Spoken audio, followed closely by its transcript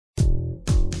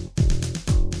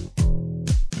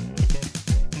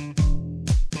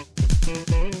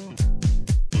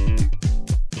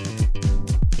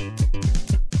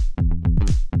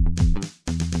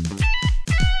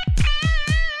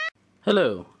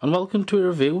Hello and welcome to a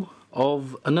review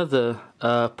of another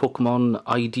Pokemon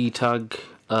ID tag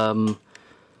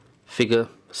figure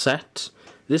set.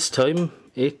 This time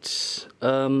it's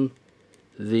is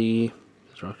there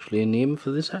actually a name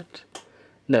for this set?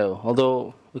 No,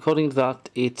 although according to that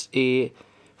it's a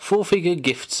 4-figure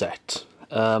gift set,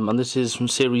 and this is from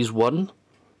series 1.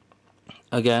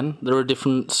 Again, there are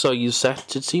different size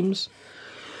sets it seems.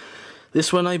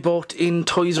 This one I bought in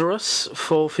Toys R Us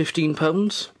for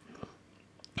 £15.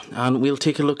 And we'll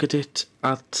take a look at it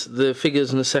at the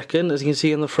figures in a second. As you can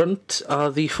see on the front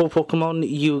are the 4 Pokemon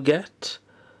you get.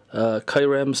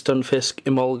 Kyurem, Stunfisk,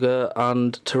 Emolga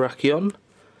and Terrakion.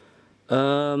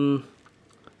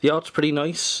 The art's pretty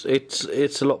nice.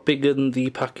 It's a lot bigger than the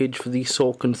package for the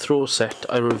Soak and Throw set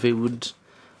I reviewed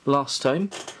last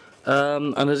time.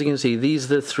 And as you can see, these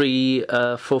are the 3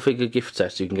 4-figure gift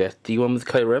sets you can get. The one with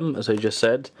Kyurem, as I just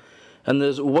said. And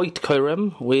there's white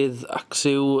Kyurem with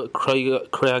Axew,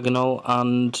 Cryogonal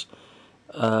and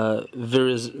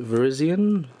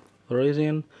Virizion.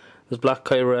 There's black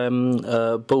Kyurem,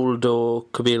 Boldo,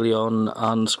 Cobalion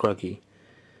and Scraggy,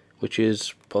 which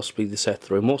is possibly the set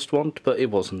that I most want, but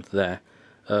it wasn't there.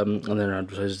 And then it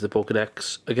advertises the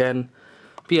Pokédex again.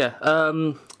 But yeah,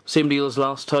 same deal as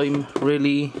last time,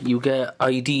 really. You get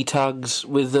ID tags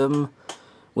with them,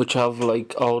 which have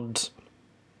like odd...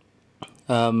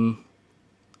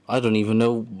 I don't even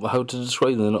know how to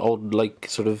describe them. Odd, like,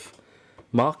 sort of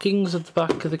markings at the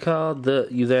back of the card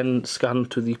that you then scan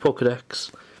to the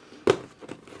Pokédex,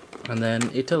 and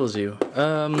then it tells you.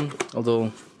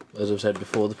 Although, as I've said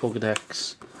before, the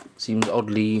Pokédex seems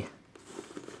oddly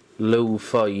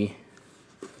lo-fi,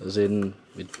 as in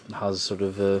it has sort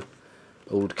of a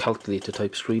old calculator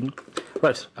type screen.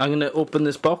 Right, I'm going to open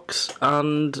this box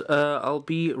and I'll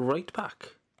be right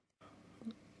back.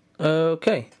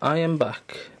 Okay, I am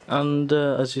back, and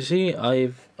as you see,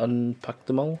 I've unpacked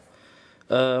them all.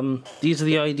 These are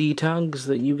the ID tags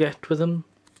that you get with them.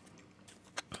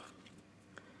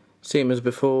 Same as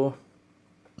before.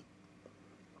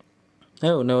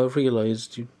 Oh, now I've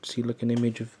realised you see like an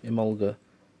image of Emolga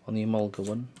on the Emolga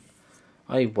one.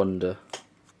 I wonder,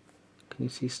 can you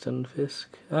see Stunfisk?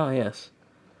 Ah, yes.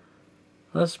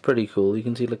 That's pretty cool. You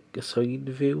can see like a side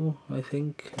view, I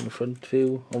think, and a front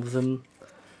view of them.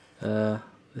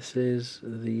 This is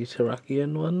the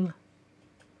Terrakion one.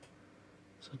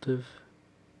 Sort of,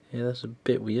 yeah, that's a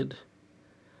bit weird.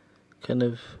 Kind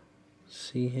of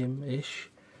see him-ish.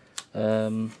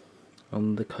 On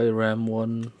the Kyurem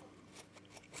one,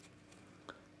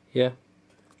 yeah,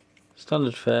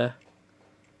 standard fare.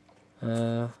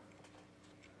 You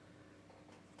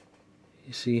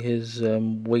see his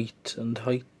weight and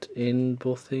height in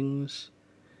both things.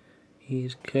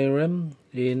 He's Kyurem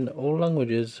in all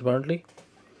languages, apparently.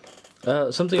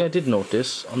 Something I did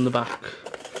notice on the back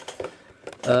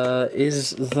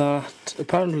is that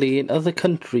apparently in other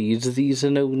countries these are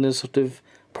known as sort of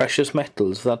precious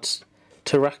metals. That's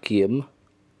Terrakium,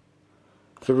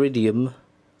 Viridium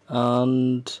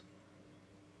and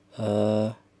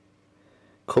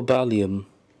Cobalium.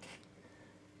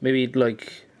 Maybe,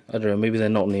 like, I don't know, maybe they're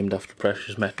not named after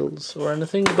precious metals or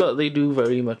anything, but they do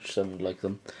very much sound like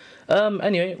them.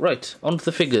 Anyway, right, on to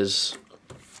the figures.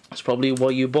 That's probably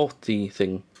why you bought the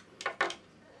thing.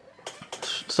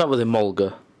 Start with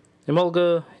Emolga.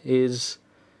 Emolga is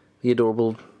the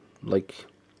adorable, like,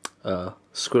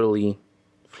 squirrely,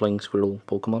 flying squirrel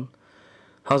Pokemon.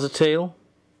 Has a tail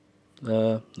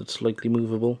that's slightly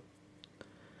movable.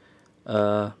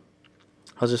 Has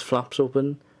his flaps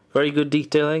open. Very good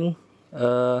detailing.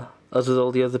 As with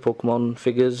all the other Pokemon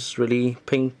figures, really,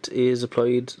 paint is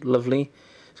applied lovely.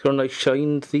 It's got a nice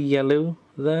shine to the yellow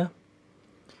there.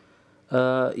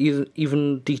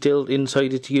 Even detailed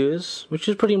inside its ears, which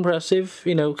is pretty impressive,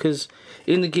 you know, because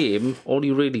in the game all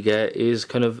you really get is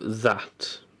kind of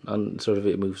that, and sort of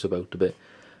it moves about a bit.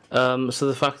 So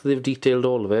the fact that they've detailed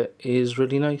all of it is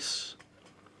really nice.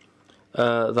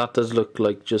 That does look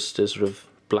like just a sort of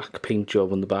black paint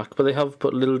job on the back, but they have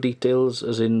put little details,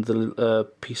 as in the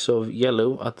piece of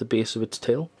yellow at the base of its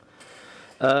tail.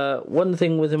 One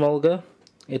thing with Emolga,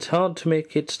 it's hard to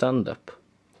make it stand up.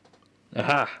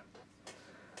 Aha!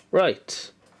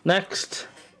 Right, next,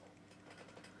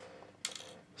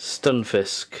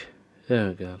 Stunfisk.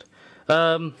 Oh god.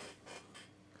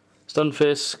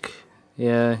 Stunfisk,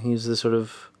 yeah, he's the sort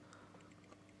of...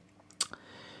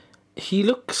 He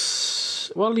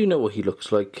looks... Well, you know what he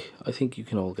looks like. I think you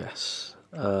can all guess.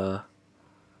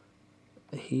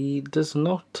 He does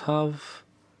not have...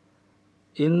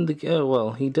 In the...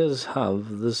 well, he does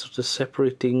have the sort of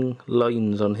separating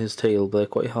lines on his tail, but they're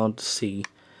quite hard to see.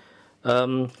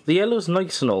 The yellow's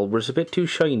nice and all, but it's a bit too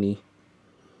shiny.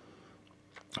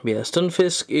 But yeah,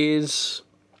 Stunfisk is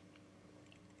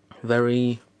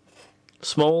very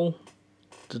small,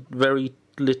 very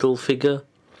little figure.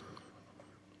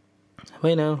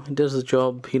 Well, you know, he does the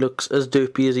job. He looks as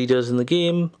dopey as he does in the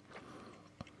game.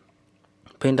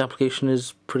 Paint application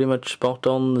is pretty much spot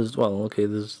on. There's, well, okay,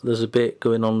 there's a bit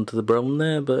going on to the brown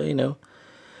there, but you know.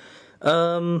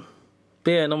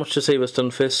 But yeah, not much to say about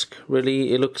Stunfisk,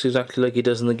 really. It looks exactly like he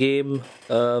does in the game.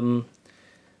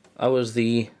 I was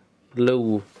the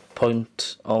low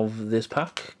point of this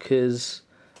pack, because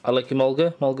I like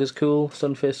Emolga. Emolga's cool.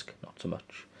 Stunfisk, not so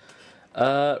much.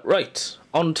 Right,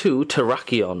 on to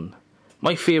Terrakion.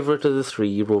 My favourite of the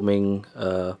three roaming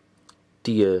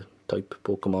deer-type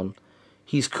Pokemon.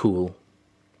 He's cool.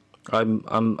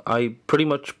 I pretty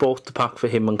much bought the pack for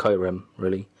him and Kyurem,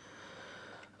 really.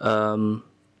 But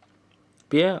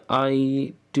yeah,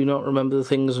 I do not remember the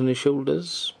things on his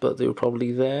shoulders, but they were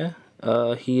probably there.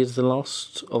 He is the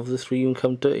last of the three you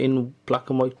encounter in Black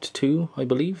and White 2, I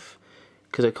believe,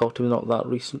 because I caught him not that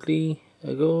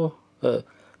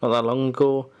long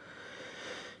ago,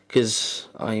 because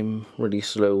I'm really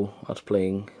slow at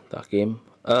playing that game.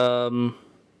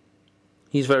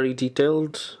 He's very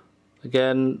detailed.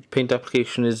 Again, paint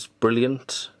application is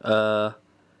brilliant.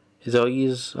 His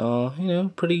eyes are, you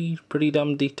know, pretty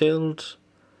damn detailed.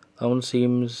 That one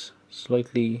seems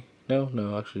slightly...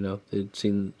 No, actually no. They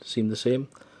seem the same.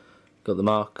 Got the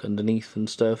mark underneath and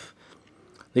stuff.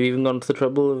 They've even gone to the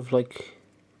trouble of, like,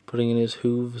 putting in his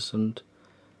hooves and,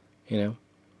 you know.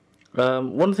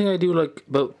 One thing I do like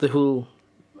about the whole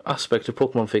aspect of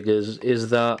Pokemon figures is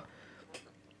that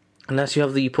unless you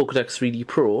have the Pokédex 3D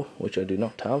Pro, which I do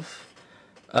not have,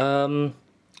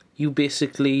 you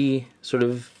basically sort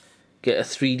of get a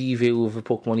 3D view of a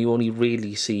Pokemon you only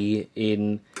really see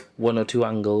in one or two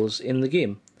angles in the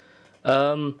game.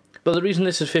 But the reason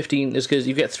this is 15 is because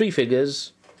you get 3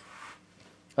 figures.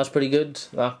 That's pretty good.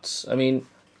 That's, I mean,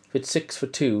 if it's 6 for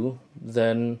 2,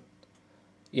 then,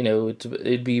 you know,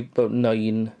 it'd be about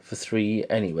 9 for 3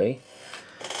 anyway.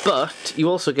 But you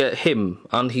also get him,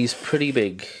 and he's pretty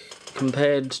big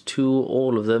compared to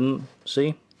all of them,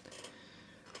 see?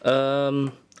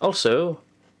 Also,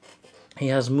 he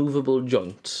has movable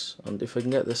joints, and if I can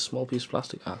get this small piece of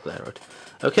plastic, there, right.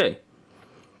 Okay.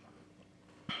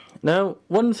 Now,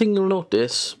 one thing you'll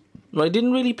notice, I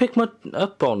didn't really pick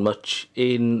up on much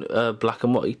in Black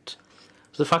and White,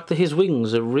 is the fact that his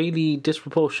wings are really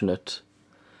disproportionate.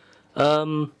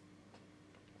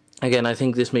 Again, I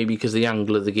think this may be because the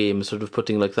angle of the game is sort of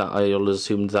putting like that. I always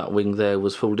assumed that wing there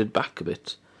was folded back a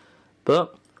bit.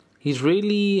 But he's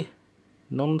really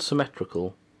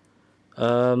non-symmetrical.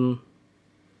 But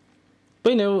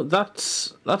you know,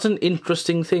 that's an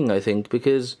interesting thing, I think,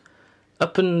 because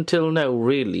up until now,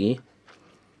 really,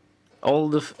 all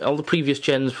the previous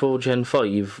gens for Gen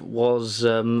 5 was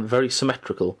very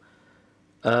symmetrical.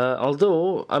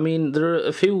 Although, I mean, there are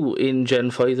a few in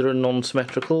Gen 5 that are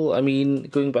non-symmetrical. I mean,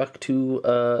 going back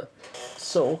to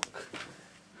Soak,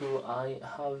 who I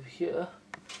have here,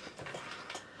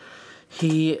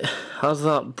 he has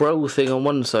that brow thing on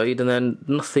one side and then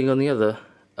nothing on the other.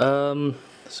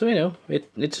 So, you know,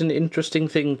 it's an interesting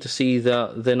thing to see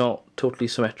that they're not totally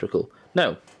symmetrical.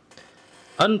 Now,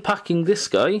 unpacking this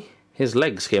guy, his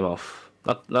legs came off.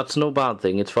 That's no bad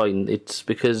thing, it's fine. It's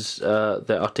because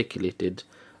they're articulated,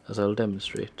 as I'll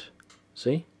demonstrate.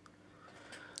 See?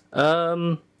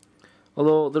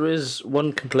 Although there is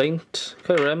one complaint.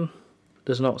 Kyurem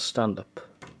does not stand up.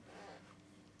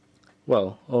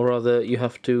 Well, or rather, you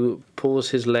have to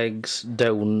pose his legs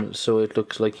down so it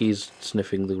looks like he's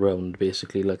sniffing the ground,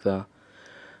 basically, like that.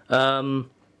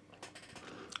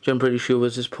 Which I'm pretty sure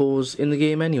was his pose in the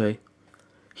game anyway.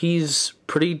 He's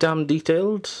pretty damn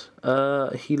detailed.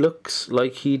 He looks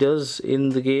like he does in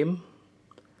the game.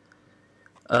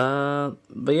 But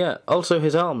yeah, also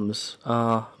his arms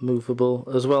are movable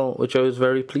as well, which I was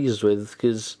very pleased with,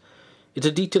 because it's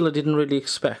a detail I didn't really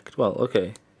expect. Well,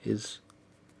 okay,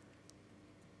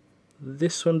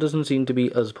 this one doesn't seem to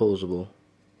be as poseable.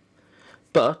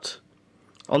 But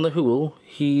on the whole,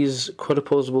 he's quite a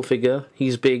poseable figure.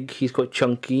 He's big, he's quite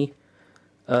chunky.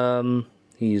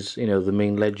 He's, you know, the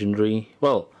main legendary.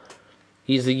 Well,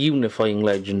 he's the unifying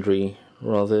legendary,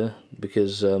 rather,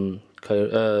 because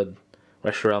Reshiram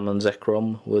and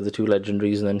Zekrom were the 2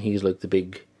 legendaries, and then he's like the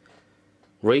big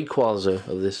Rayquaza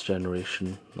of this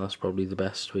generation. That's probably the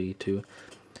best way to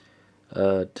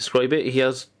describe it. He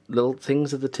has little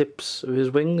things at the tips of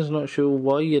his wings, not sure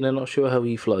why, and I'm not sure how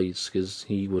he flies, because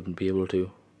he wouldn't be able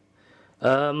to.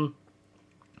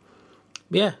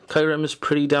 Yeah, Kyurem is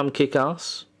pretty damn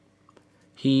kick-ass.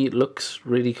 He looks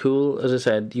really cool. As I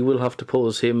said, you will have to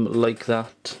pose him like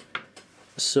that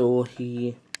so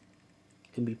he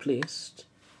can be placed.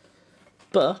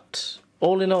 But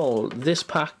all in all, this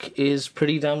pack is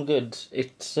pretty damn good.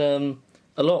 It's a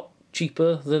lot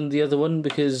cheaper than the other one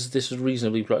because this is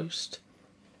reasonably priced.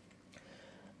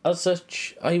 As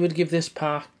such, I would give this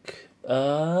pack,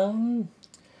 I'd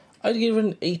give it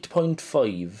an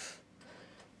 8.5.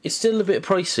 It's still a bit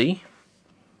pricey.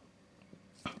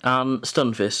 And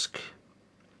Stunfisk.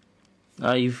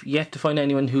 I've yet to find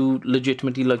anyone who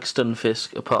legitimately likes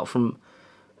Stunfisk, apart from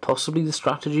possibly the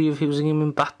strategy of using him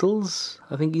in battles.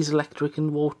 I think he's electric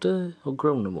and water, or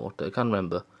grown in water, I can't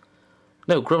remember.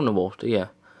 No, grown in water, yeah.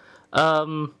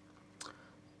 But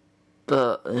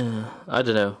I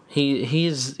don't know.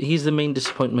 He's the main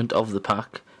disappointment of the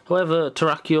pack. However,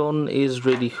 Terrakion is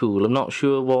really cool. I'm not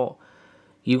sure what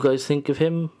you guys think of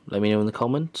him. Let me know in the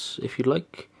comments if you'd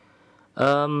like.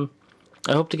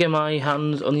 I hope to get my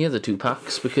hands on the other two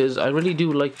packs because I really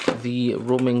do like the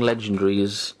roaming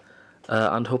legendaries,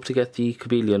 and hope to get the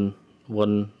Chameleon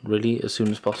one really as soon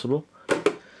as possible.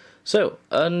 So,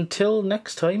 until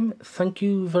next time, thank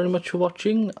you very much for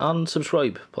watching, and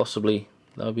subscribe, possibly.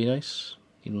 That would be nice.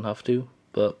 You don't have to,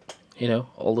 but, you know,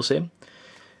 all the same.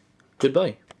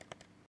 Goodbye.